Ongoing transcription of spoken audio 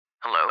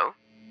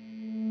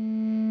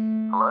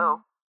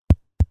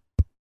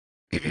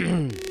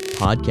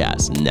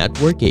Podcast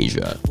Network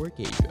Asia.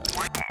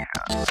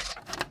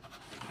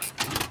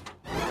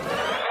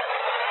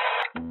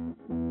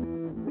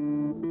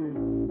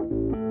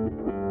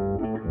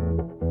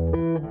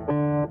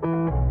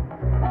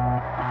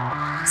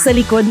 Sa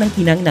likod ng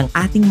kinang ng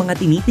ating mga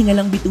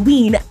tinitingalang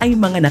bituin ay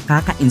mga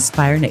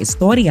nakaka-inspire na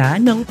istorya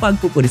ng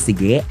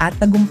pagpupursige at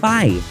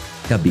tagumpay,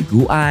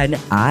 kabiguan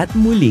at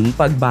muling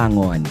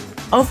pagbangon.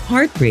 Of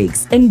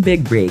heartbreaks and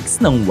big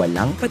breaks ng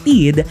walang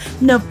patid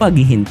na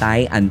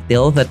paghihintay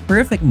until that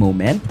perfect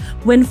moment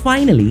when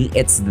finally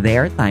it's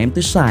their time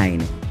to shine.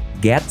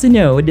 Get to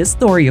know the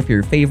story of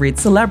your favorite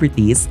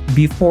celebrities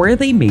before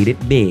they made it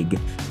big.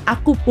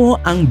 Ako po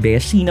ang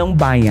Beshi ng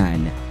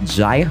Bayan,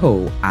 Jai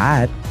Ho,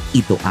 at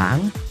ito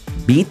ang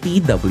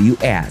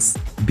BTWS,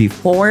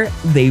 Before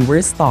They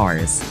Were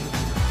Stars.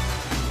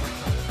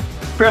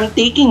 From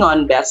taking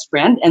on best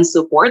friend and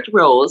support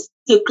roles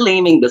to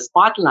claiming the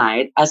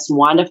spotlight as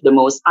one of the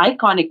most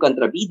iconic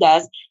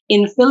contrabidas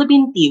in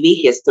Philippine TV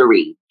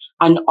history,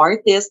 an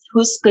artist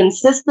who's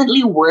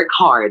consistently worked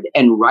hard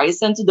and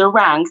risen to the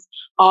ranks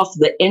of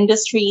the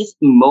industry's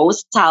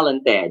most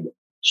talented.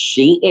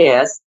 She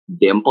is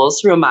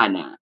Dimples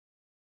Romana.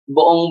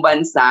 Buong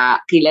bansa,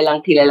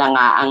 kilalang-kilala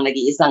nga ang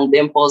nag-iisang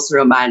Dimples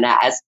Romana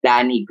as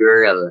Danny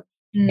Girl.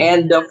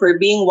 And for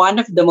being one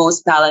of the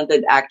most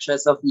talented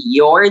actress of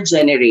your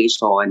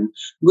generation,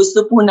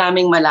 gusto po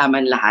naming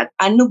malaman lahat,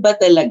 ano ba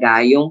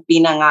talaga yung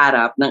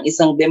pinangarap ng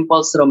isang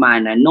Dimples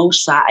Romana nung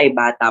siya ay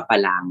bata pa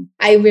lang?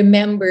 I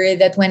remember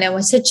that when I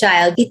was a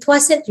child, it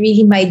wasn't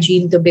really my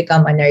dream to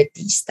become an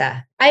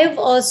artista. I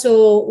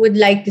also would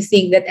like to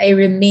think that I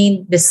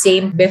remained the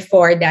same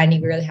before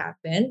Danny Girl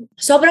happened.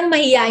 Sobrang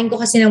mahihain ko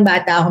kasi ng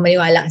bata ako,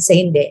 maniwala ka sa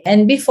hindi.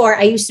 And before,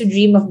 I used to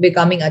dream of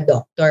becoming a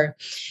doctor.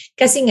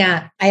 Kasi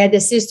nga, I had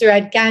a sister who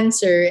had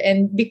cancer,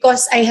 and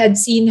because I had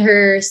seen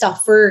her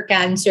suffer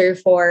cancer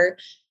for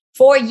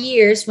 4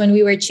 years when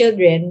we were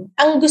children,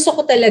 ang gusto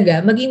ko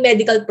talaga, maging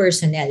medical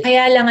personnel.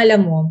 Kaya lang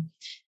alam mo,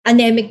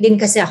 anemic din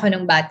kasi ako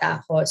ng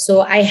bata ako.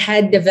 So I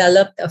had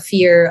developed a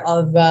fear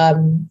of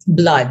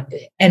blood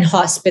and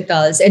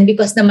hospitals. And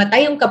because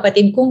namatay yung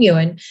kapatid kong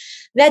yun,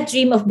 that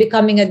dream of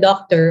becoming a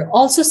doctor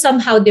also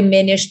somehow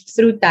diminished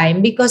through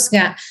time because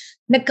nga,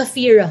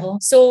 nagka-fear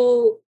ako. So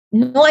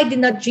no, I did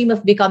not dream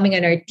of becoming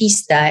an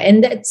artista.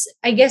 And that's,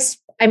 I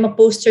guess, I'm a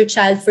poster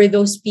child for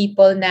those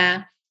people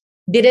na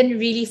didn't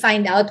really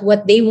find out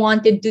what they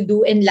wanted to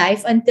do in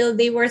life until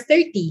they were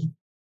 30.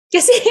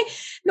 Kasi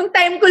nung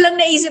time ko lang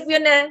naisip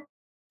yun na,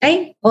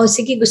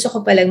 sige, gusto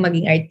ko palang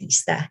maging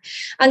artista.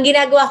 Ang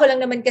ginagawa ko lang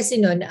naman kasi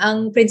nun,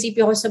 ang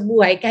prinsipyo ko sa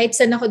buhay, kahit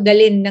saan ako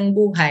dalin ng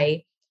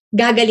buhay,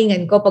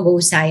 gagalingan ko,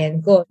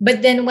 pag-uusayan ko. But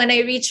then when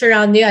I reach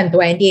around 28,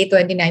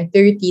 29,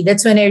 30,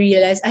 that's when I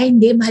realized,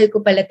 hindi, mahal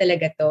ko pala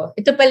talaga to.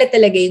 Ito pala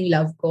talaga yung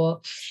love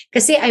ko.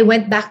 Kasi I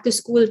went back to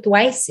school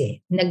twice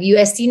eh.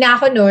 Nag-UST na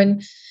ako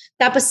nun.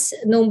 Tapos,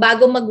 nung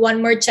bago mag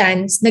one more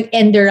chance,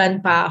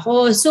 nag-enderun pa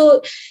ako.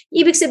 So,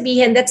 ibig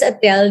sabihin, that's a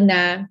tell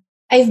na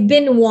I've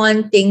been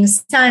wanting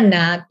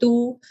sana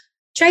to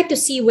try to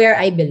see where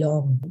I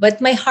belong.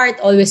 But my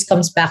heart always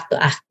comes back to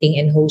acting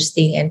and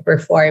hosting and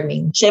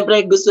performing.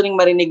 Siyempre, gusto ring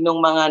marinig ng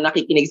mga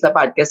nakikinig sa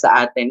podcast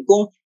sa atin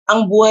kung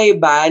ang buhay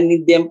ba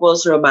ni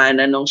Dimples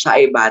Romana nung siya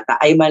ay bata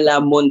ay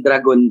malamon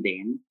dragon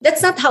din?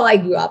 That's not how I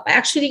grew up. I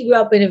actually grew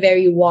up in a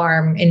very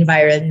warm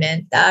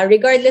environment.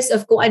 Regardless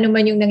of kung ano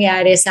man yung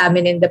nangyari sa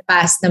amin in the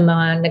past na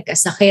mga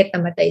nagkasakit,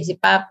 namatay si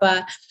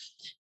Papa,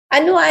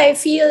 I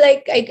feel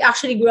like I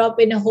actually grew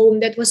up in a home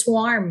that was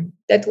warm,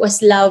 that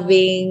was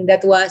loving,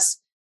 that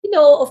was,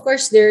 of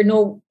course, there are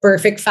no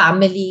perfect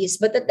families.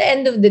 But at the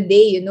end of the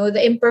day,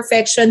 the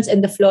imperfections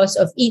and the flaws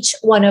of each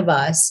one of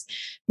us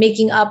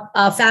making up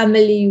a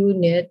family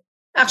unit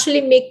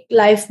actually make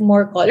life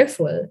more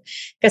colorful.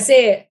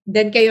 Kasi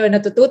then kayo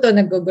natututo,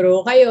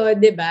 nag-grow kayo,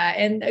 di ba?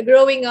 And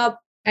growing up,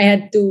 I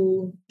had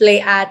to play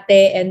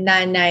ate and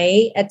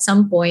nanay at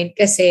some point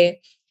kasi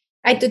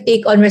I had to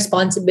take on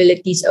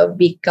responsibilities of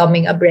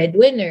becoming a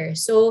breadwinner.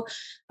 So,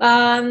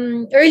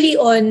 early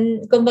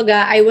on,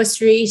 kumbaga, I was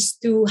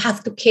raised to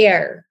have to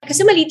care.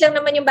 Kasi maliit lang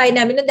naman yung bahay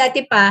namin. Noong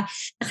dati pa,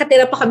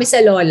 nakatira pa kami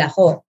sa lola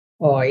ko.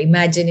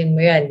 Imaginein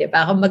mo yun, di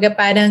ba? Kumbaga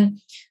parang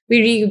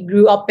we really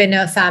grew up in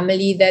a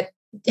family that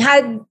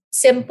had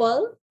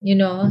simple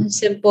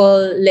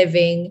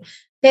living.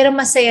 Pero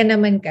masaya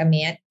naman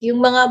kami. At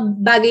yung mga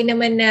bagay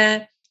naman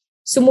na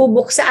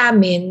sumubok sa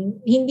amin,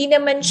 hindi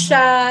naman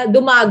siya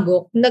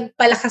dumagok,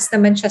 nagpalakas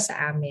naman siya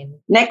sa amin.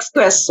 Next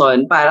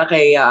question para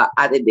kay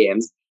Ate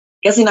Dims.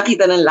 Kasi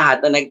nakita ng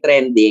lahat na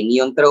nag-trending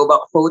yung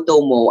throwback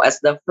photo mo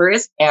as the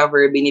first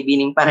ever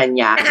Binibining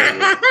Paranaque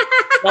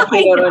na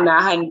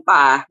kinoronahan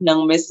pa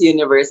ng Miss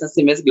Universe na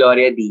si Miss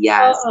Gloria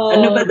Diaz. Oo.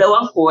 Ano ba daw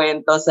ang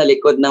kwento sa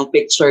likod ng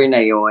picture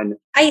na yon?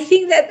 I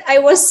think that I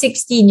was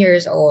 16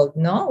 years old,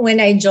 no? When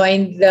I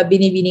joined the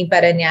Binibining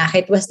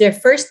Paranaque. It was their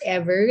first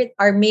ever.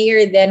 Our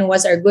mayor then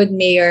was our good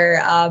mayor,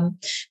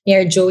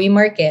 Mayor Joey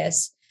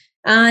Marquez.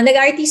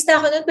 Nag-artista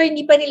ako noon pero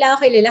hindi pa nila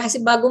ako kilala kasi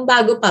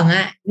bagong-bago pa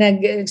nga.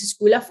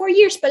 Nag-school ako. 4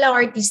 years pa lang ako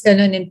artista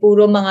noon and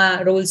puro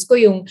mga roles ko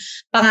yung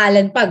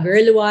pangalan pa.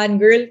 Girl 1,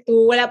 Girl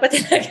 2. Wala pa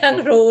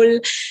talagang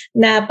role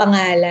na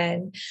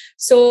pangalan.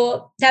 So,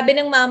 sabi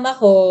ng mama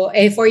ko,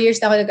 4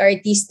 years na ako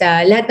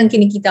nag-artista. Lahat ng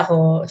kinikita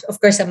ko, of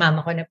course, sa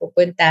mama ko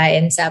napupunta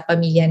and sa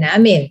pamilya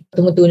namin.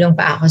 Tumutulong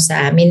pa ako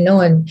sa amin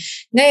noon.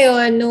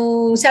 Ngayon,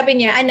 nung sabi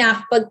niya,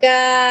 anak, pagka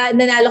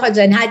nanalo ka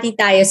dyan, hati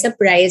tayo sa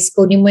prize.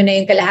 Kunin mo na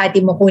yung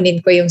kalahati mo, kunin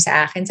ko yung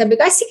sa akin. Sabi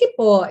ko, sige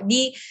po,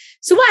 di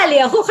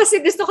sumali ako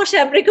kasi gusto ko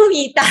syempre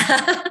kumita.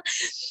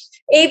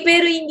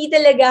 Pero hindi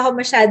talaga ako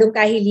masyadong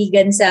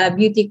kahiligan sa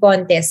beauty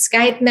contest.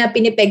 Kahit na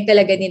pinipeg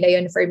talaga nila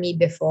yon for me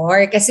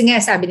before. Kasi nga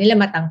sabi nila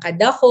matangkad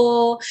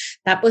ako.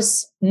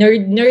 Tapos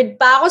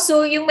nerd pa ako. So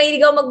yung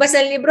mahilig ako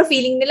magbasa ng libro,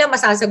 feeling nila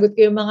masasagot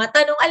ko yung mga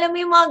tanong. Alam mo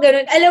yung mga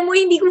ganun. Alam mo,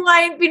 hindi ko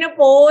nga yung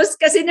pinapost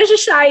kasi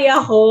nasashy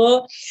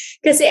ako.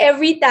 Kasi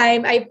every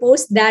time I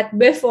post that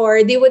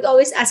before, they would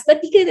always ask,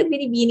 ba't di ka na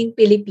binibining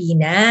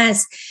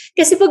Pilipinas?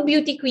 Kasi pag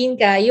beauty queen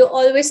ka, you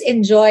always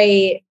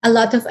enjoy a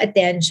lot of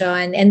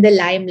attention and the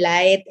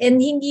limelight.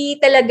 And hindi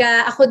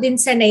talaga ako din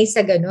sanay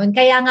sa ganun.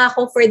 Kaya nga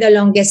ako for the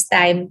longest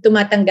time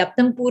tumatanggap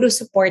ng puro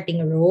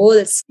supporting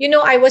roles. You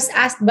know, I was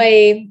asked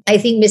by, I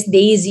think, Miss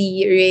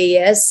Daisy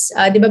Reyes,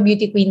 di ba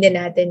beauty queen din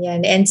natin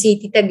yan, and si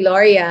Tita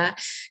Gloria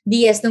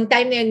Diaz. Nung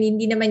time na yun,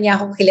 hindi naman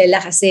niya ako kilala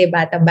kasi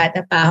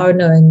batang-bata pa ako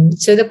nun.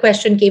 So the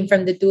question came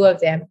from the two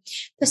of them.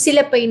 Tapos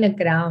sila pa yung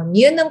nag-crown.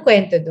 Yun ang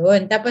kwento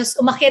doon. Tapos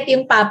umakyat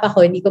yung papa ko,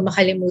 hindi ko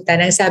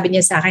makalimutan. Ang sabi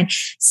niya sa akin,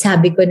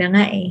 sabi ko na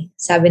nga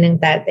sabi ng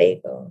tatay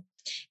ko.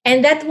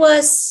 And that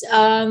was,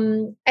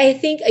 I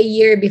think, a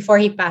year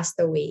before he passed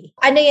away.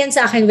 Ano yan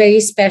sa akin,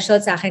 very special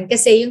sa akin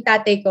kasi yung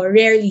tatay ko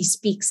rarely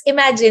speaks.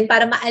 Imagine,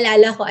 para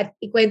maalala ko at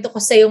ikwento ko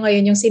sa'yo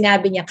ngayon yung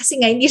sinabi niya kasi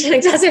nga hindi siya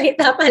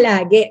nagsasalita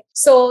palagi.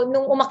 So,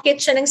 nung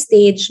umakyat siya ng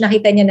stage,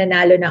 nakita niya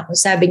nanalo na ako.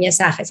 Sabi niya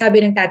sa akin, sabi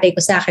ng tatay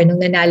ko sa akin,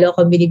 nung nanalo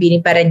ako BB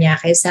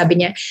Paranaque,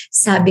 sabi niya,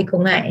 sabi ko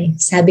nga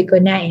sabi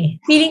ko na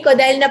Feeling ko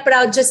dahil na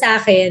proud siya sa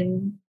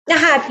akin,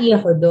 na-happy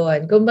ako doon.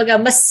 Kumbaga,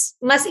 mas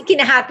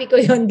kinahappy ko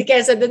yun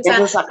kaysa doon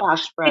sa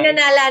cash prize.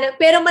 Pinanala.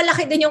 Pero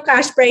malaki din yung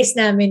cash prize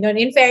namin noon.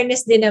 In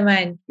fairness din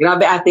naman.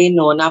 Grabe ate,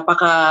 no?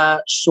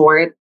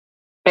 Napaka-short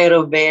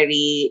pero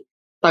very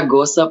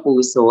tago sa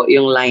puso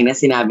yung line na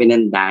sinabi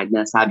ng dad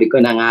na sabi ko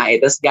na nga.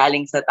 Tapos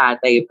galing sa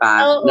tatay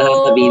pa na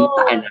sabihin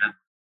sa anak.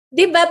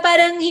 Diba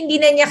parang hindi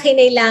na niya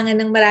kinailangan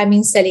ng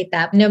maraming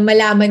salita na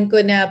malaman ko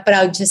na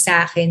proud siya sa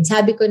akin.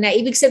 Sabi ko na,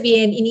 ibig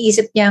sabihin,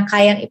 iniisip niya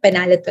kayang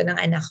ipanalo to ng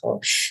anak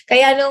ko.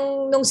 Kaya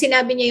nung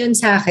sinabi niya yun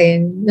sa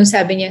akin,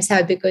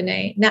 sabi ko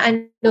na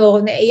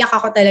naiyak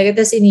ako talaga.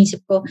 Tapos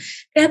inisip ko,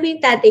 grabe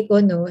yung tatay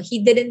ko, no?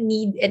 He didn't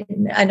need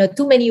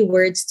too many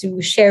words to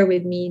share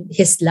with me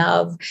his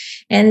love.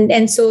 And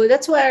so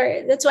that's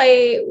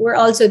why we're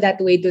also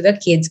that way to the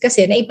kids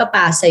kasi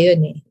naipapasa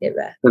yun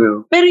diba?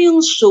 True. Pero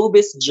yung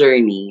showbiz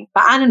journey,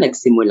 paano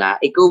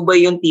nagsimula? Ikaw ba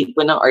yung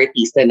tipo ng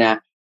artista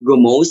na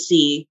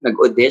gumosi,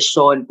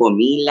 nag-audition,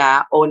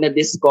 pumila, o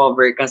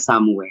na-discover ka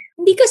somewhere?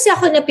 Hindi kasi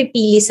ako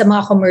napipili sa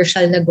mga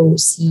commercial na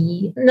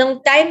go-see.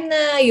 Nung time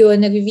na yun,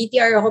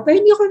 nag-VTR ako, pero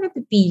hindi ako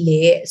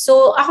napipili.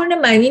 So ako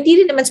naman,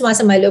 hindi rin naman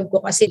sumasama loob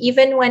ko kasi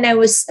even when I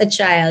was a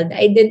child,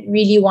 I didn't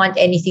really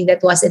want anything that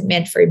wasn't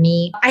meant for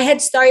me. I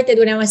had started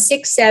when I was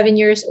 6-7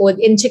 years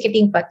old in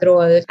Chikiting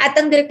Patrol. At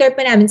ang director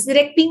pa namin, si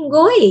Direk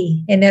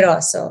Pingoy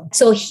Generoso.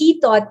 So he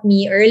taught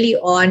me early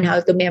on how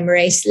to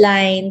memorize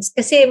lines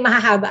kasi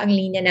mahahaba ang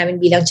linya namin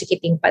bilang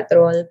Chikiting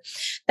Patrol.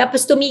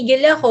 Tapos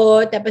tumigil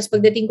ako, tapos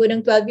pagdating ko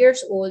ng 12 years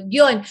old,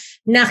 yun,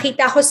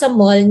 nakita ko sa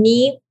mall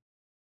ni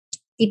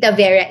Tita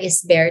Vera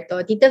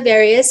Isberto. Tita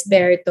Vera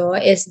Isberto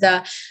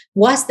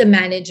was the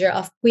manager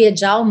of Kuya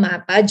Jao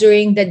Mapa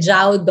during the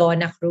Jao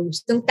Donna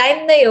Cruise. Nung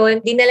time na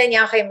yun, dinala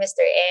niya ako kay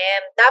Mr.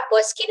 M.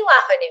 Tapos, kinuha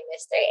ko ni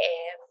Mr.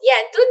 M.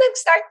 Yan, doon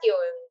nag-start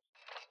yun.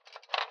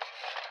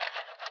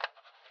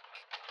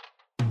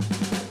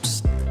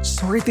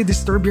 Sorry to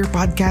disturb your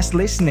podcast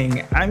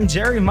listening. I'm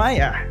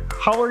Jeremiah.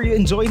 How are you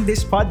enjoying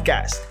this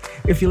podcast?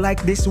 If you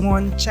like this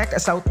one, check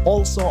us out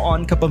also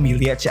on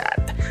Kapamilya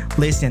Chat.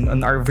 Listen on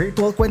our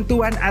virtual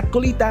kwentuhan at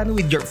kulitan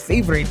with your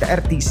favorite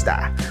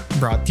artista.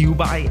 Brought to you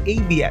by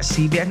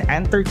ABS-CBN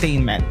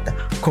Entertainment.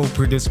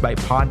 Co-produced by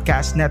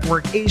Podcast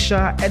Network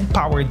Asia and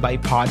powered by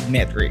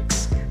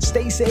Podmetrics.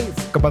 Stay safe,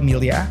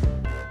 Kapamilya.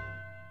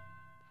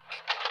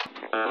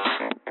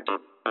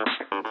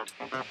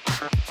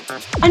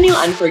 Ano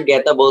yung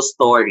unforgettable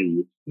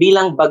story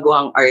bilang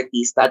baguhang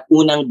artista at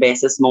unang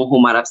beses mong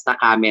humarap sa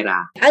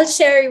camera? I'll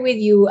share with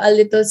you a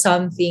little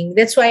something.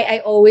 That's why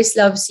I always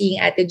love seeing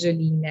Ate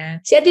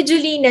Jolina. Si Ate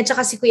Jolina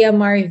tsaka si Kuya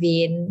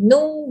Marvin,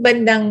 nung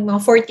bandang mga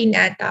 14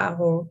 ata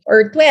ako,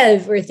 or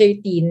 12 or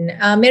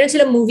 13, meron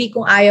silang movie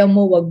Kung Ayaw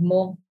Mo, Wag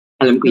Mo.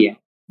 Alam ko yan.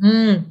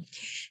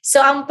 So,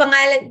 ang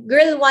pangalan,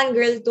 girl 1,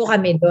 girl 2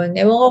 kami doon.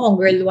 Ewan ko kung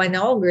girl 1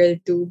 ako, girl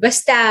 2.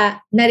 Basta,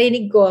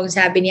 narinig ko, ang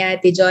sabi niya,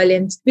 Ate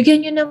Jolens, bigyan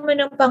niyo naman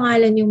ng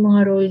pangalan yung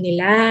mga role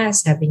nila,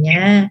 sabi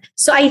niya.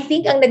 So, I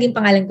think ang naging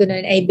pangalan ko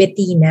noon ay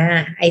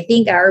Bettina. I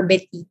think, or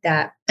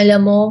Betita.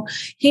 Alam mo,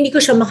 hindi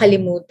ko siya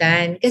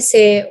makalimutan.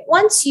 Kasi,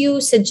 once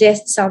you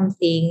suggest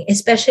something,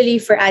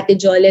 especially for Ate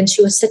Jolens,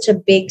 she was such a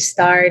big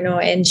star, no?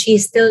 And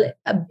she's still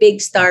a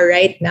big star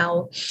right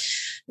now.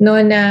 No,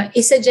 na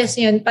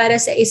isuggest yun para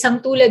sa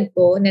isang tulad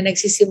ko na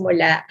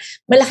nagsisimula.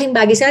 Malaking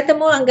bagay. Sa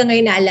mo hanggang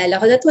ngayon naalala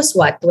ko, that was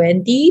what,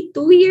 22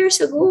 years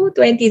ago?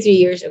 23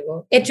 years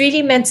ago. It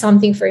really meant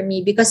something for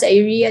me because I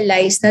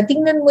realized na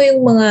tingnan mo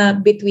yung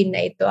mga between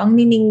na ito, ang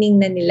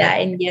niningning na nila,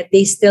 and yet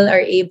they still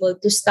are able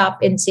to stop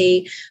and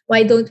say,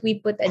 why don't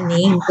we put a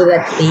name to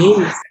that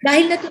face?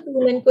 Dahil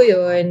natutunan ko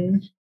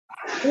yun,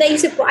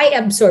 naisip ko, I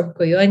absorb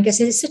ko yun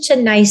kasi it's such a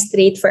nice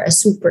trait for a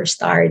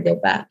superstar,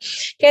 diba?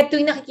 Kaya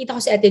tuwing nakikita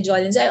ko si Ate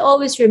Jolens, I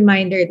always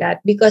remind her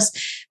that because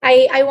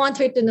I want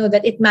her to know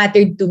that it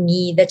mattered to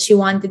me, that she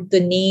wanted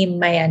to name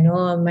my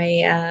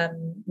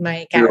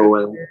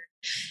character.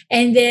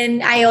 And then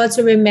I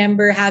also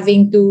remember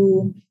having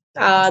to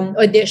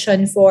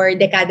audition for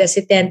Dekada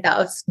 70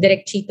 of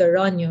Direk Chito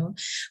Ronyo.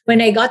 When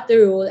I got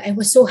the role, I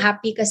was so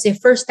happy kasi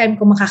first time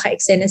ko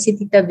makaka-eksena si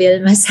Tita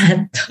Vilma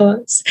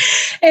Santos.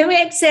 Eh,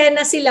 may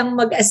eksena silang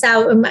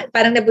mag-asawa.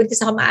 Parang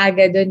nabuntis ako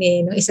maaga doon eh.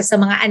 Nung isa sa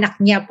mga anak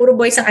niya. Puro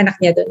boys ang anak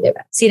niya doon,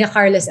 diba? Sina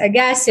Carlos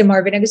Agas, si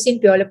Marvin Agustin,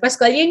 Piolo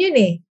Pascual. Yun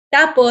eh.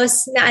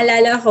 Tapos,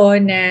 naalala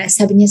ko na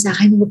sabi niya sa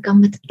akin, huwag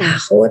kang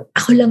matatakot.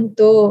 Ako lang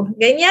to.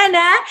 Ganyan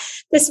ha.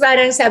 Tapos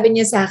parang sabi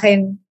niya sa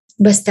akin,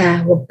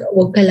 basta,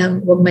 wag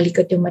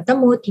malikot yung mata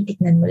mo,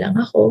 titignan mo lang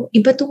ako.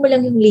 Ibato mo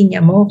lang yung linya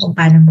mo kung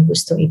paano mo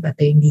gusto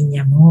ibato yung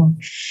linya mo.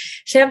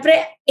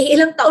 Siyempre,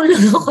 ilang taon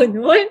lang ako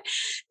noon.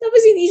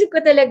 Tapos inisip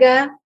ko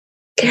talaga,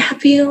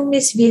 grabe yung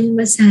Miss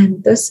Vilma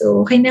Santos.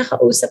 So,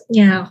 kinakausap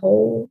niya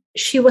ako.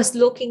 She was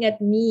looking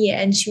at me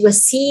and she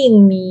was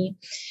seeing me.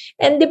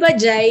 And di ba,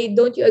 Jai,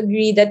 don't you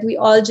agree that we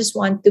all just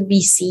want to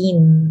be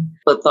seen?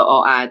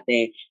 Totoo,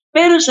 ate.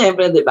 Pero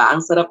syempre, di ba,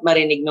 ang sarap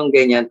marinig nung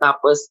ganyan.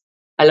 Tapos,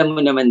 alam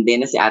mo naman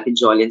din na si Ate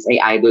Jolens ay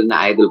idol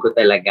na idol ko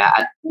talaga.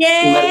 At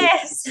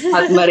yes!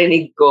 At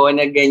marinig ko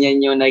na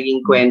ganyan yung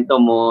naging kwento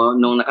mo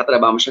nung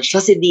nakatrabaho mo siya.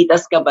 Siya si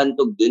Ditas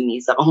Kabantog dun.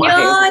 Isa kong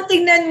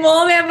tingnan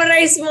mo,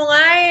 memorize mo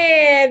nga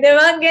eh.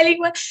 Diba? Ang galing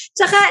mo.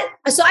 Tsaka,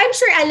 so I'm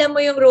sure alam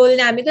mo yung role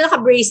namin. Kung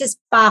naka-braces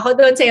pa ako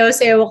doon,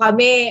 sayo-sayo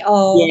kami.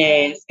 Oh.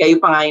 Yes.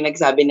 Kayo pa nga yung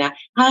nagsabi na,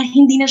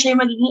 hindi na siya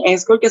magiging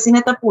escort kasi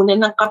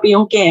natapunan ng kape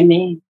yung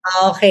keme.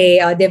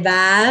 Okay,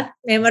 diba?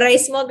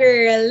 Memorize mo,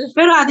 girl.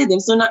 Pero Ate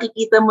Dims, so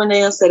nakikita mo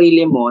na yung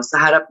sarili mo sa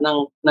harap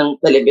ng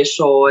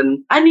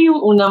telebisyon, ano yung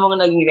una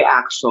mong naging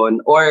reaction?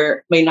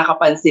 Or may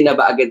nakapansin na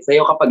ba agad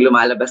sa'yo kapag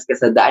lumalabas ka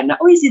sa daan na,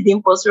 uy, si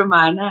Dimples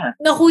Romana?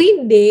 Naku,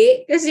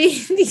 hindi. Kasi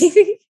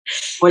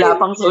wala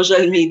pang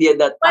social media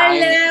that time.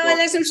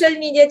 Walang social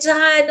media.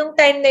 Tsaka nung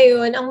time na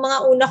yun, ang mga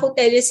una kong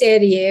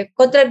teleserye,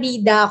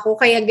 kontrabida ako,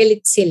 kaya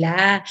galit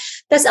sila.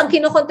 Tapos ang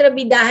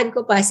kinukontrabidahan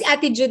ko pa, si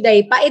Ate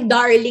Juday pa,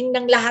 darling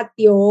ng lahat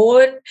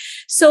yun.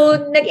 So,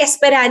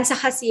 nag-esperanza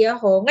kasi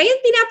ako. Ngayon,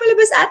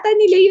 pinapalabas ata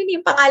nila yun,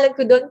 yung pangalan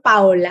ko doon,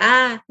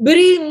 Paula.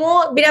 Biri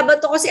mo,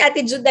 binabato ko si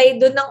Ate Juday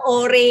doon ng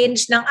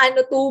orange, ng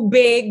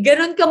tubig.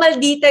 Ganon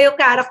kamaldita yung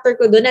character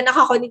ko doon, anak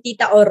ako ni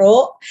Tita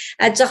Oro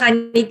at saka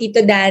ni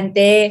Tito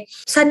Dante.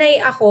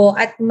 Sanay ako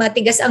at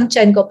matigas ang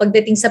tiyan ko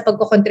pagdating sa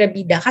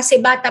pagkokontrabida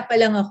kasi bata pa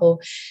lang ako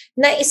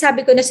na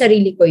isabi ko na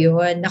sarili ko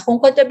yun na kung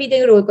kontrabida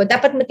yung role ko,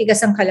 dapat matigas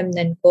ang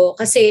kalamnan ko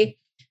kasi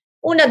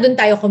una, doon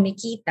tayo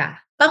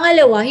kumikita.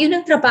 Pangalawa, yun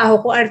ang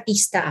trabaho ko,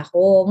 artista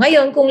ako.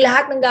 Ngayon, kung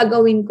lahat ng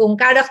gagawin kong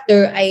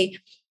character ay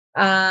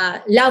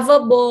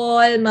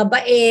lovable,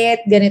 mabait,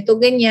 ganito,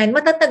 ganyan,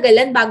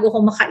 matatagalan bago ko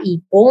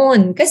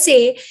makaipon.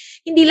 Kasi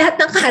hindi lahat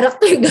ng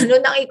character ganun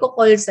ang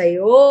i-call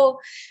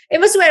sa'yo.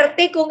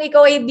 Maswerte kung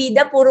ikaw ay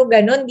bida, puro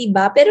ganun, di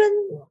ba? Pero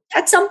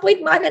at some point,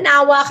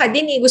 mananawa ka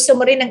din, gusto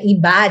mo rin ng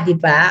iba, di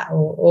ba?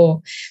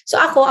 Oo. So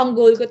ako, ang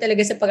goal ko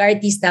talaga sa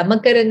pag-artista,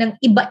 magkaroon ng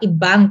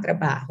iba-ibang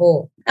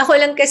trabaho. Ako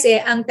lang kasi,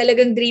 ang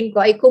talagang dream ko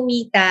ay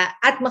kumita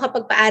at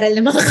makapagpaaral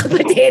ng mga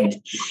kapatid.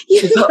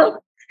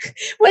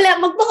 Wala,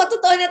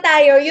 magpakatotoo na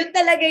tayo. Yun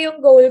talaga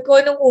yung goal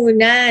ko nung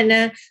una na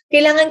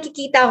kailangan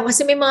kikita ako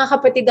kasi may mga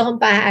kapatid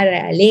akong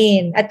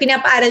paaralin. At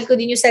pinapaaral ko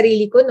din yung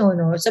sarili ko, no?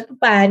 Sa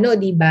paano,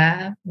 di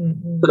ba?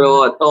 Mm-hmm.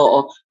 True,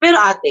 oo.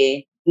 Pero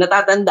ate,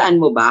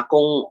 natatandaan mo ba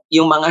kung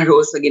yung mga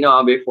roles na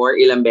ginawa before,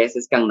 ilang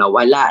beses kang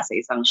nawala sa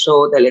isang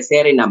show,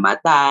 teleserye,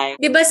 namatay?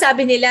 Di ba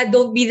sabi nila,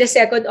 don't be the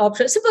second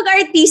option? Sa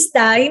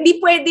pag-artista, hindi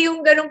pwede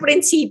yung ganong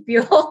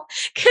prinsipyo.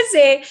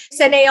 Kasi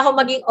sanay ako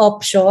maging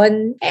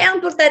option. Ang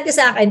importante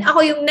sa akin,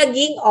 ako yung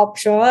naging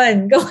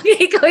option. Kung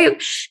ikaw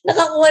yung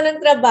nakakuha ng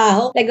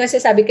trabaho. Like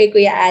sabi kay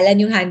Kuya Alan,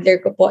 yung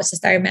handler ko po sa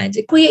Star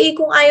Magic. Kuya,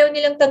 kung ayaw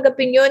nilang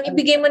tanggapin yun,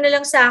 ibigay mo na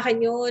lang sa akin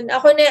yun.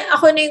 Ako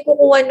na yung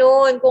kukuha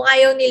nun kung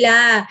ayaw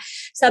nila.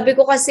 Sabi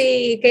ko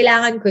kasi,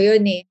 kailangan ko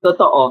yun eh.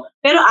 Totoo.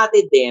 Pero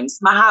Ate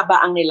Dims,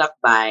 mahaba ang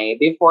nilakbay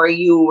before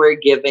you were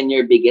given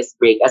your biggest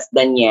break as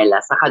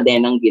Daniella sa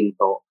Kadenang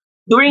Ginto.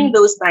 During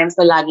those times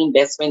na laging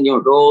best friend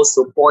yung role,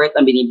 support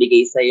ang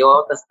binibigay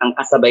sa'yo, tapos ang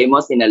kasabay mo,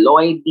 sina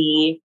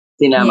Lloydie,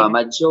 sina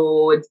Mama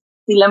Jode,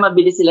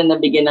 mabilis sila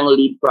nabigyan ng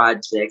lead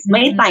projects.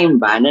 May time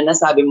ba na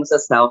nasabi mo sa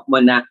self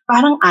mo na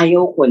parang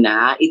ayaw ko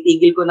na,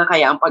 itigil ko na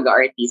kaya ang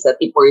pag-artist at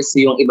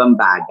i-pursue yung ibang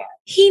bagay?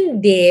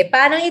 Hindi.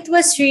 Parang it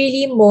was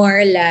really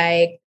more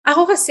like,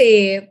 ako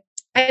kasi,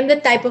 I'm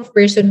the type of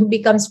person who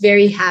becomes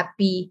very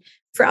happy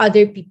for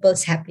other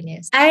people's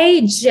happiness.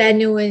 I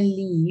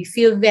genuinely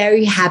feel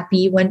very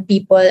happy when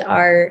people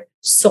are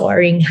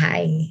soaring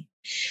high.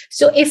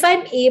 So if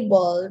I'm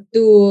able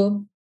to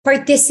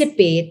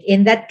participate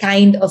in that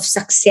kind of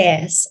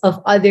success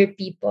of other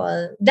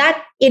people,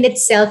 that in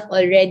itself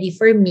already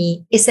for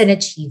me is an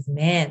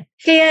achievement.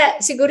 Kaya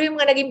siguro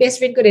yung mga naging best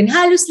friend ko rin,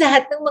 halos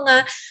lahat ng mga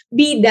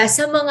bida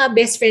sa mga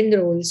best friend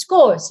roles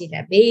ko,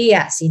 sina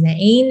Bea, sina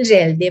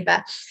Angel, di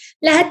ba?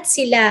 Lahat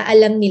sila,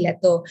 alam nila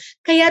to.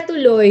 Kaya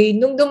tuloy,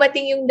 nung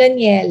dumating yung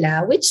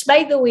Daniella, which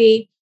by the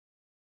way,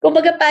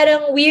 kumbaga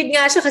parang weird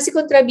nga siya kasi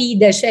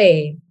kontrabida siya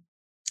eh.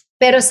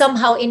 Pero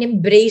somehow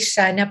in-embrace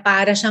siya na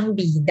para siyang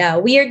bida.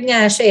 Weird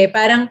nga siya eh.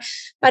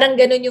 Parang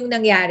ganun yung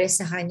nangyari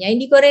sa kanya.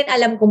 Hindi ko rin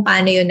alam kung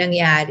paano yun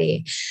nangyari.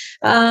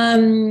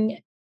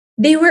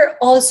 They were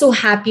also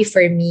happy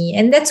for me.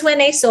 And that's when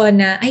I saw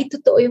na, ay,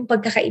 totoo yung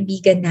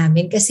pagkakaibigan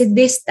namin. Kasi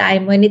this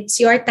time, when it's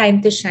your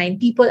time to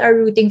shine, people are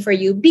rooting for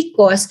you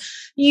because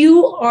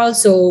you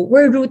also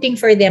were rooting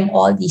for them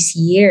all these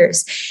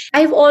years.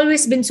 I've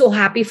always been so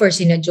happy for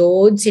sina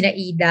Jode, sina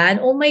Idan.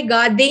 Oh my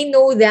God, they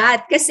know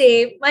that.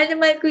 Kasi mahal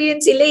naman ko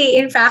yun sila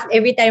eh. In fact,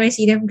 every time I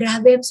see them,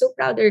 grabe, I'm so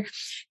proud. Or,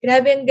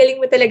 grabe, ang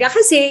galing mo talaga.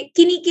 Kasi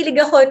kinikilig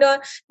ako no,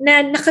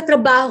 na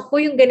nakatrabaho ko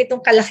yung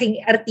ganitong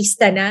kalaking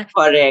artista na.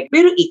 Correct.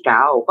 Pero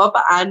ikaw,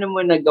 paano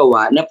mo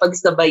nagawa na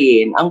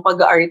pagsabayin ang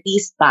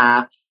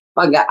pag-aartista,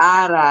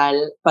 pag-aaral,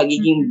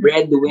 pagiging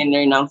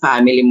breadwinner ng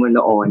family mo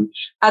noon?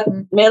 At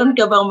meron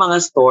ka bang mga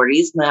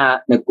stories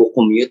na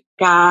nagko-commute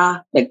ka,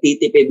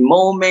 nagtitipid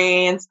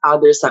moments,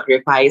 other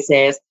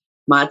sacrifices,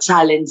 mga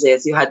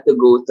challenges you had to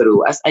go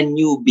through as a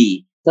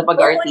newbie sa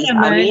pag-artista?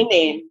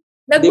 Aminin.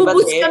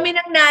 Nagbubus kami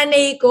ng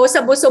nanay ko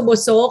sa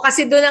buso-buso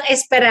kasi doon ang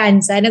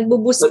Esperanza,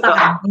 nagbubus pa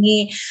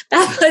kami.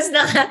 Tapos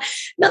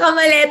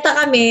nakamaleta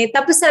kami.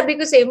 Tapos sabi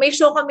ko sa'yo, may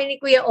show kami ni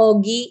Kuya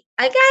Ogie.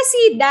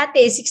 Kasi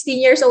dati, 16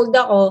 years old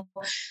ako.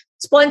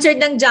 Sponsored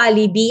ng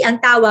Jollibee,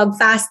 ang tawag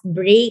Fast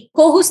Break.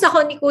 Co-host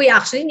ako ni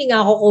Kuya. Actually, hindi nga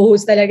ako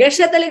co-host talaga.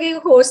 Siya talaga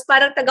yung host.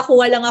 Parang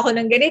tagakuha lang ako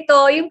ng ganito.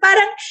 Yung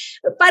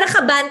parang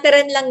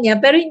kabantaran lang niya.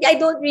 Pero I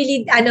don't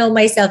really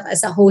myself as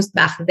a host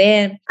back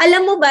then.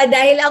 Alam mo ba,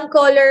 dahil ang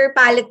color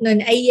palette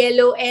nun ay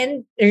yellow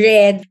and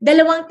red,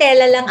 2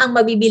 tela lang ang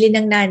mabibili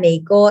ng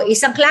nanay ko.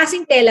 Isang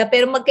klaseng tela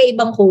pero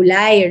magkaibang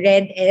kulay,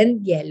 red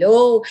and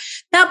yellow.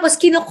 Tapos,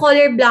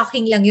 kino-color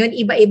blocking lang yun.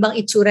 Iba-ibang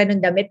itsura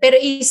ng damit.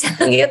 Pero isa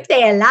lang yung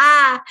tela.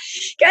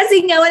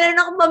 Kasi nga, wala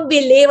na akong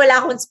pambili, wala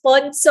akong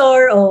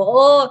sponsor,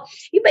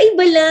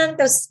 iba-iba lang,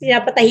 tapos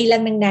pinapatahi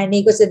lang ng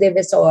nanay ko sa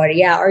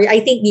Divisoria, or I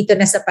think dito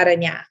na sa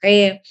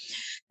Paranaque.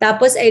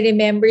 Tapos I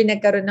remember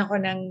nagkaroon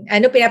ako ng,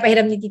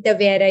 pinapahiram ni Tita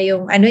Vera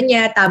yung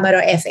niya, tama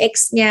raw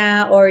FX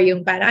niya, or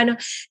yung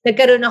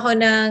nagkaroon ako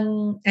ng,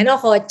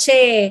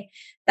 kotse.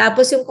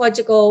 Tapos yung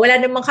kotse ko,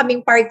 wala namang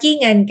kaming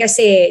parkingan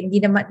kasi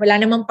wala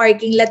namang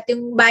parking lot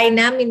yung bahay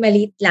namin,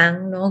 maliit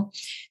lang, no?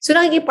 So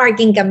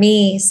nakikiparking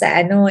kami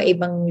sa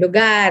ibang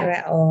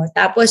lugar.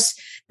 Tapos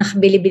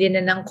nakabili-bili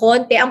na ng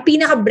konti. Ang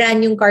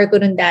pinaka-brand yung car ko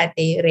nun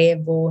dati,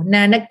 Revo,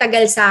 na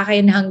nagtagal sa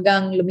akin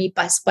hanggang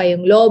lumipas pa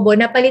yung Lobo.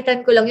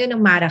 Napalitan ko lang yun ng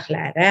Mara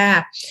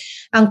Clara.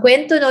 Ang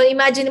kwento nun,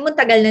 imagine mo,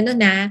 tagal na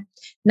nun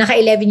naka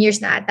 11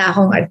 years na ata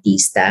akong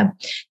artista.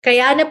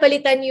 Kaya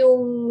napalitan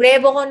yung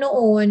Revo ko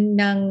noon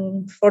ng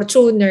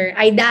Fortuner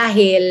ay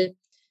dahil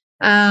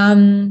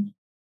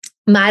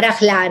Mara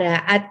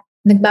Clara at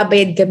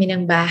nagbabayad kami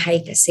ng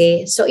bahay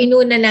kasi. So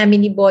inuna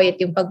namin ni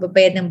Boyet yung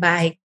pagbabayad ng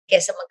bahay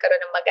kesa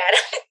magkaroon ng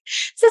mag-aral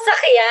sa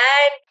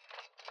sasakyan.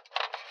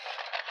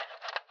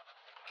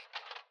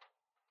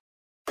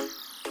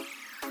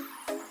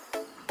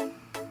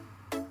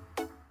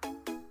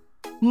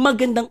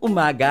 Magandang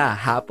umaga,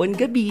 hapon,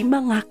 gabi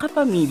mga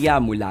kapamilya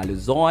mula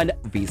Luzon,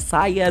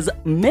 Visayas,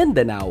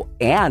 Mindanao,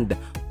 and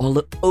all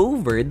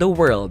over the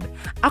world.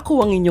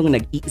 Ako ang inyong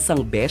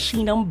nag-iisang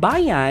beshi ng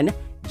bayan,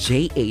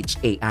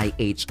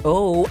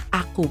 JHAIHO.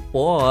 Ako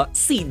po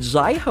si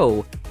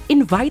Jaiho,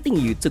 inviting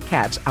you to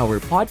catch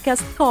our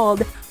podcast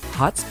called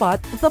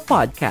Hotspot the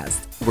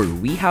Podcast, where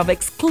we have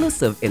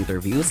exclusive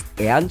interviews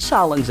and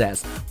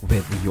challenges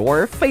with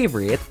your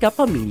favorite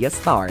kapamilya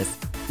stars.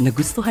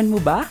 Nagustuhan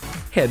mo ba?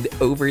 Head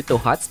over to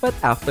Hotspot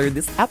after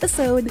this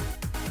episode.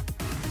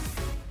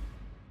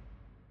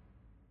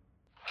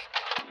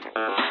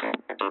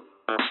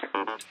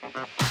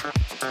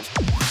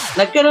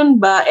 Nagkaroon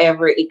ba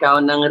ever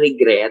ikaw ng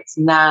regrets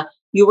na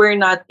you were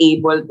not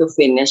able to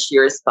finish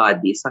your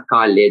studies sa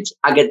college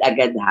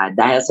agad-agad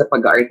dahil sa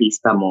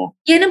pag-aartista mo?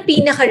 Yan ang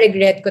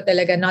pinaka-regret ko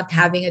talaga, not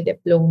having a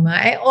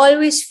diploma. I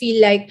always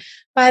feel like,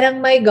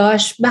 parang my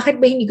gosh, bakit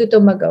ba hindi ko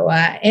to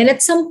magawa? And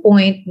at some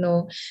point,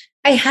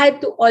 I had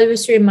to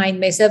always remind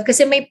myself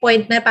kasi may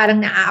point na parang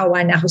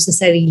naaawa na ako sa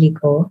sarili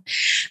ko.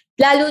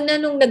 Lalo na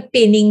nung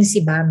nagpinning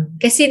si Bam.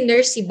 Kasi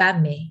nurse si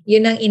Bam eh.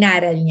 Yun ang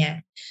inaral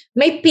niya.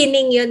 May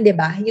pinning yun, di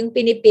ba? Yung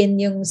pinipin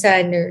yung sa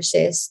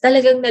nurses.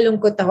 Talagang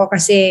nalungkot ako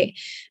kasi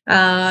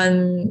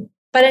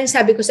parang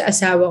sabi ko sa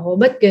asawa ko,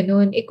 ba't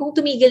ganun? Kung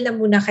tumigil na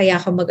muna kaya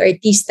ako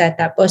mag-artista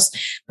tapos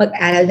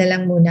mag-aral na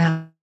lang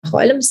muna ako.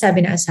 Alam mo,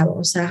 sabi ng asawa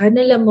ko sa akin,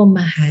 alam mo,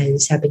 mahal,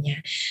 sabi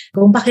niya,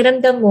 kung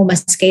pakiramdam mo,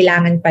 mas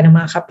kailangan pa ng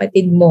mga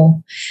kapatid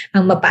mo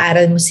ang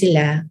mapaaral mo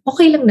sila,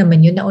 okay lang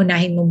naman yun,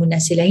 naunahin mo muna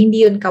sila,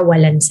 hindi yun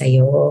kawalan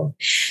sa'yo.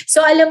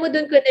 So alam mo,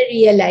 dun ko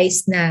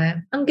na-realize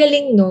na, ang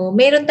galing no,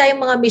 mayroon tayong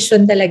mga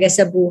mission talaga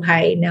sa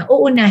buhay na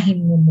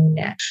uunahin mo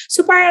muna.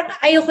 So parang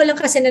ayoko lang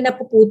kasi na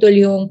napuputol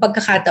yung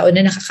pagkakataon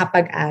na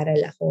nakakapag-aral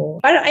ako.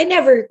 Parang I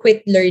never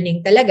quit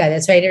learning talaga.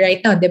 That's why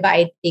right now, di ba,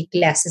 I take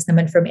classes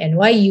naman from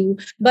NYU.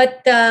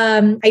 But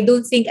I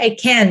don't think I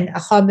can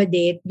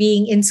accommodate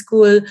being in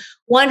school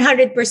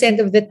 100%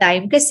 of the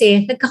time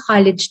kasi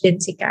nagka-college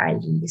din si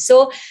Kali.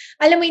 So,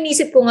 alam mo,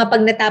 inisip ko nga pag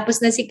natapos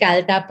na si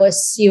Cal,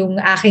 tapos yung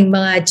aking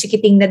mga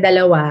chikiting na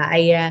dalawa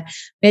ay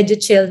medyo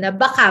chill na,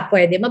 baka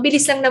pwede.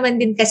 Mabilis lang naman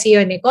din kasi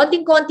yun eh.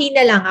 Konting-konti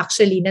na lang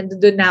actually,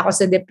 nandoon na ako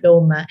sa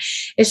diploma.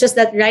 It's just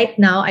that right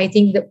now, I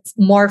think the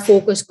more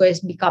focus ko is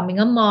becoming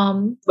a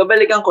mom.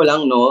 Babalikan ko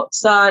lang, no?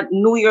 Sa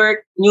New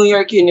York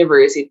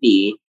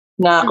University,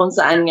 na kung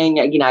saan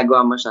ngayon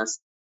ginagawa mo siya,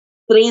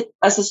 straight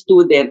as a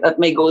student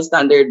at may gold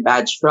standard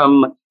badge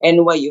from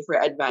NYU for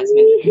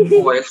advancement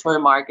course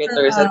for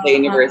marketers at the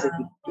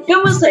university.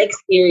 Kamusta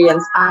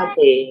experience,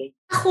 ate?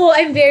 Ako,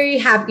 I'm very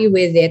happy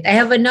with it. I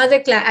have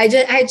another class.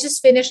 I just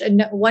finished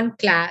one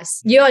class.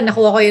 Yun,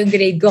 nakuha ko yung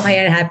grade ko,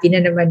 kaya happy na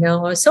naman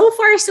ako. So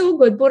far, so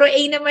good. Puro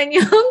A naman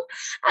yung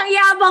ang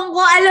yabang ko.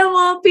 Alam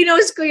mo,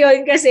 pinost ko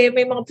yun kasi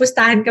may mga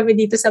pustahan kami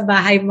dito sa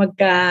bahay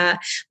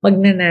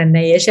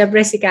magnananay.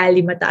 Siyempre si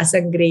Kali mataas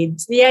ang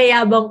grades.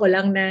 Niyayabang ko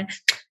lang na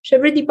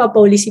siyempre di pa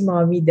pauli si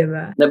mommy,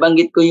 diba?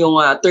 Nabanggit ko yung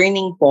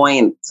turning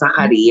point sa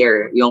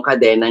career, yung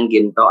Kadenang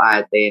Ginto,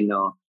 ate,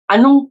 no?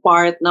 Anong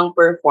part ng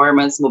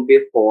performance mo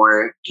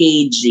before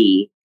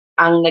KG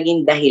ang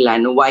naging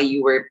dahilan why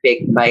you were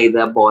picked by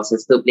the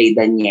bosses to play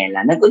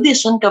Daniella?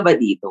 Nag-audition ka ba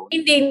dito?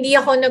 Hindi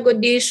ako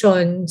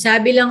nag-audition.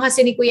 Sabi lang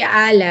kasi ni Kuya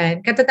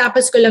Alan,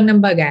 katatapos ko lang ng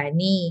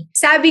Bagani.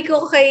 Sabi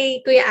ko kay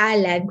Kuya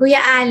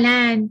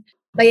Alan,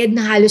 bayad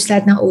na halos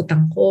lahat ng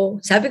utang ko.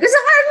 Sabi ko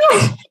sa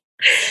kanya,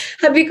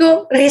 sabi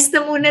ko, rest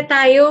na muna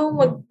tayo.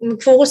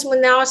 Mag-focus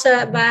muna ako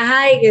sa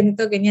bahay.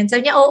 Ganito, ganyan.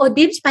 Sabi niya, oo,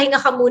 Dims, pahinga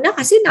ka muna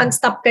kasi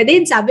non-stop ka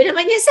din. Sabi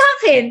naman niya sa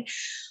akin.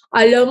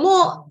 Alam mo,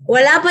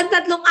 wala pa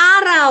 3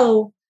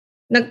 araw.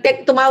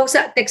 Tumawag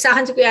text sa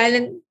akin si Kuya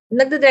Alan,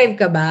 nagda-drive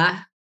ka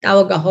ba?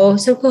 Tawag ako.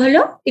 Sabi ko,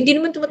 hala? Hindi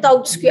naman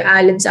tumatawag si Kuya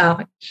Alan sa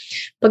akin.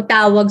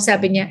 Pagtawag,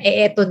 sabi niya,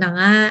 eto na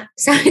nga.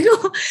 Sabi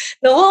ko,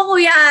 naku,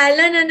 Kuya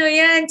Alan, ano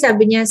yan?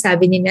 Sabi niya,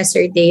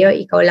 Sir Deo,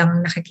 ikaw lang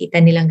ang nakakita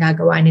nilang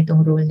gagawa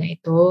nitong role na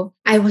ito.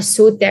 I was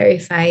so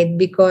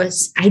terrified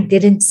because I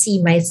didn't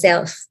see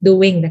myself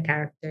doing the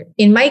character.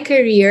 In my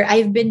career,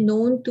 I've been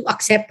known to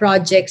accept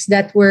projects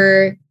that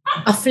were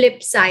a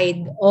flip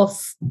side of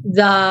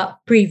the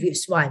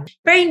previous one.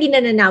 Pero hindi na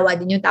nanawa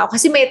din yung tao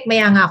kasi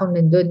maya nga akong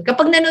nandun.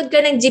 Kapag nanood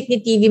ka ng Jeepney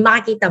TV,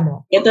 makikita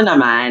mo. Ito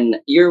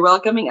naman, you're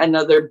welcoming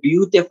another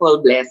beautiful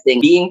blessing.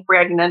 Being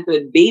pregnant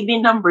with baby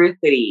number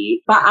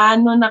 3,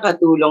 paano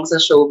nakatulong sa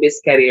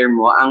showbiz career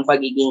mo ang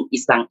pagiging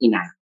isang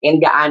ina? And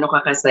gaano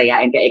ka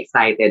kasaya and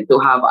ka-excited to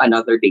have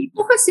another baby?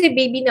 Kasi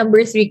baby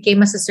number 3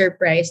 came as a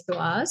surprise to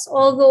us.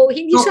 Although,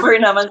 hindi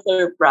super naman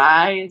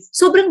surprise.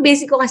 Sobrang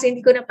basic ko kasi hindi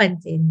ko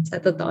napansin.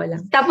 Sa totoo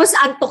lang. Tapos,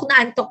 antok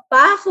na antok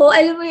pa ako.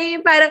 Alam mo yun,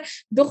 parang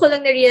doon ko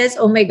lang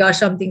na-realize, oh my gosh,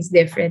 something's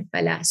different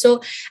pala.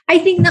 So, I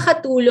think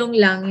nakatulong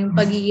lang yung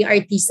pagiging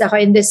artista ko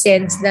in the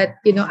sense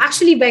that,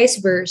 actually vice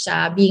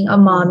versa, being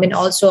a mom and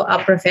also a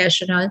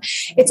professional,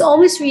 it's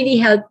always really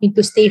helped me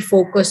to stay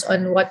focused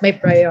on what my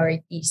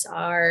priorities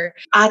are.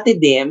 Ate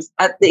Dims,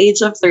 at the age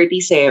of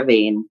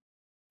 37,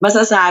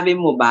 masasabi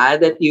mo ba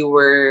that you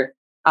were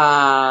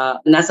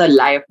nasa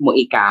life mo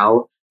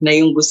ikaw na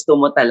yung gusto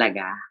mo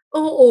talaga?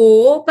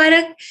 Oo,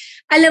 parang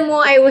alam mo,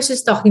 I was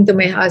just talking to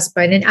my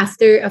husband and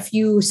after a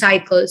few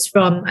cycles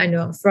from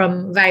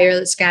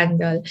viral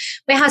scandal,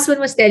 my husband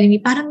was telling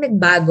me, parang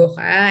nagbago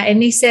ka.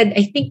 And I said,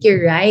 I think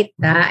you're right.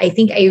 I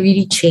think I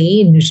really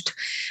changed.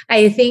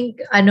 I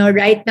think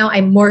right now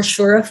I'm more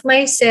sure of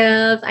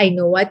myself. I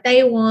know what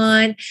I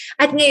want.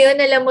 At ngayon,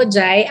 alam mo,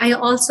 Jai, I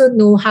also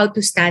know how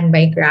to stand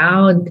my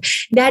ground.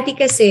 Dati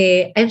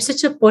kasi, I'm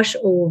such a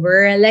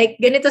pushover. Like,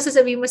 ganito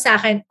sasabihin mo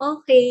sa akin,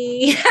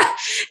 okay.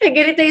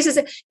 Ganito yung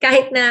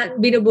kahit na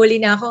binubuli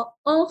na ako,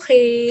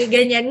 okay,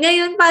 ganyan.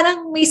 Ngayon,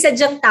 parang may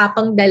sadyang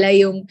tapang dala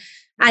yung,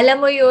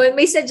 alam mo yun,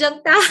 may sadyang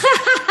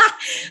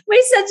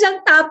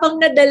tapang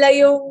na dala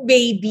yung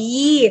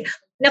baby.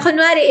 Na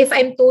kunwari, if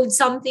I'm told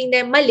something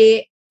na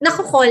mali,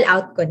 naku-call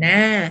out ko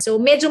na. So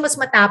medyo mas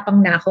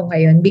matapang na ako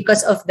ngayon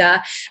because of the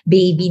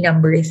baby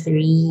number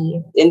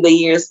 3. In the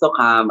years to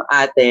come,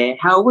 ate,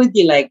 how would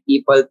you like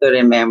people to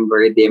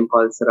remember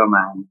Dimples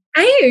Romana?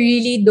 I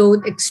really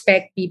don't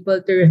expect people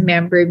to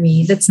remember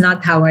me. That's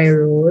not how I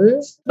roll.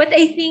 But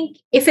I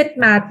think if it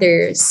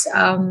matters,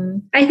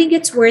 I think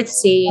it's worth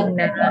saying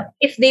na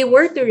if they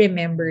were to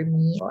remember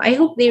me, I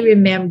hope they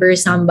remember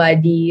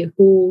somebody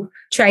who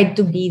tried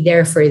to be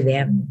there for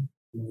them.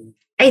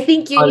 I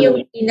think yun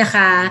yung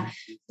pinaka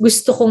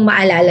gusto kong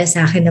maalala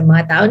sa akin ng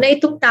mga tao na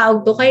itong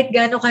tao to kahit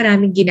gaano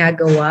karaming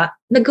ginagawa,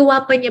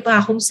 nagawa pa niya pa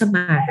akong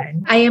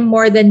samahan. I am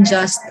more than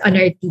just an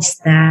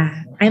artista.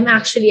 I'm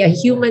actually a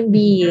human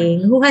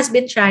being who has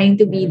been trying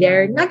to be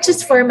there, not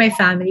just for my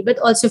family, but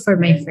also for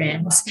my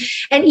friends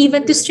and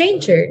even to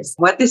strangers.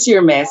 What is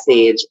your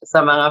message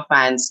sa mga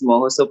fans mo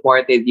who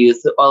supported you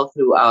all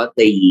throughout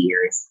the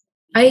years?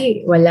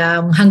 Ay,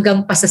 walang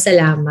hanggang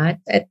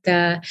pasasalamat. At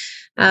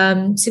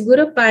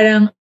siguro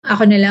parang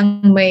ako na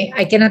lang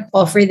I cannot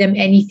offer them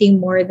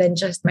anything more than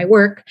just my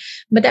work.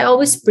 But I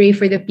always pray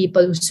for the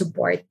people who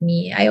support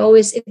me.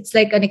 It's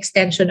like an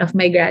extension of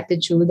my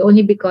gratitude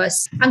only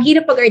because ang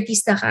hirap pag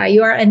artista ka, you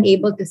are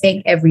unable to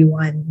thank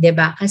everyone,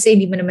 diba? Kasi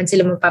hindi mo naman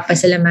sila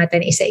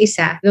mapapasalamatan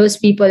isa-isa. Those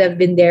people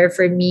have been there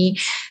for me.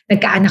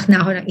 Nagkaanak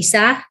na ako ng 1,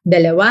 2,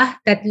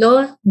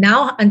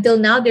 3. Until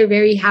now, they're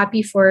very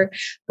happy for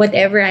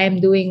whatever I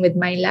am doing with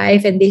my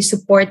life and they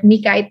support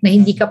me kahit na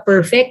hindi ka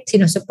perfect,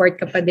 sinusupport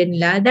ka pa din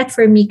nila. That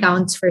for me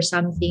counts for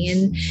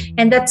something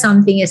and that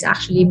something is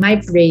actually my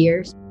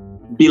prayers.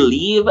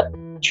 Believe,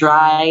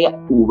 try,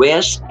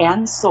 wish,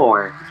 and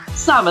soar.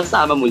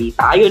 Sama-sama muli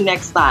tayo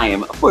next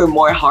time for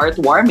more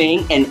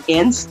heartwarming and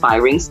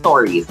inspiring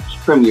stories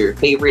from your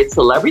favorite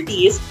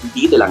celebrities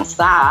dito lang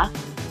sa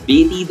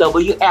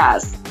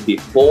BTWS,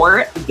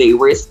 Before They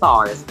Were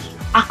Stars.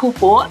 Ako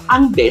po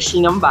ang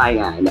Beshi ng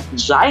Bayan.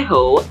 Jai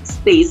ho!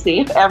 Stay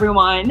safe,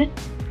 everyone!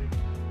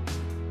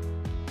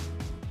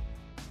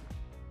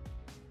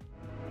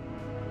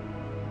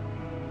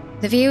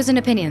 The views and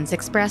opinions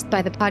expressed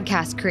by the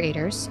podcast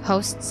creators,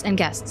 hosts, and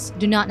guests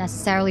do not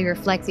necessarily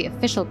reflect the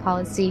official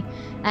policy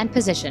and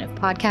position of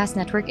Podcast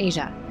Network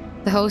Asia,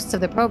 the hosts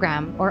of the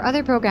program, or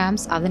other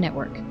programs of the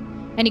network.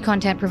 Any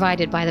content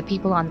provided by the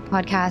people on the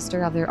podcast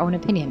are of their own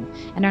opinion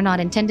and are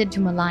not intended to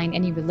malign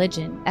any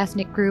religion,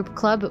 ethnic group,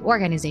 club,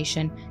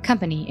 organization,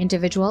 company,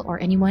 individual, or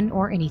anyone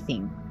or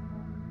anything.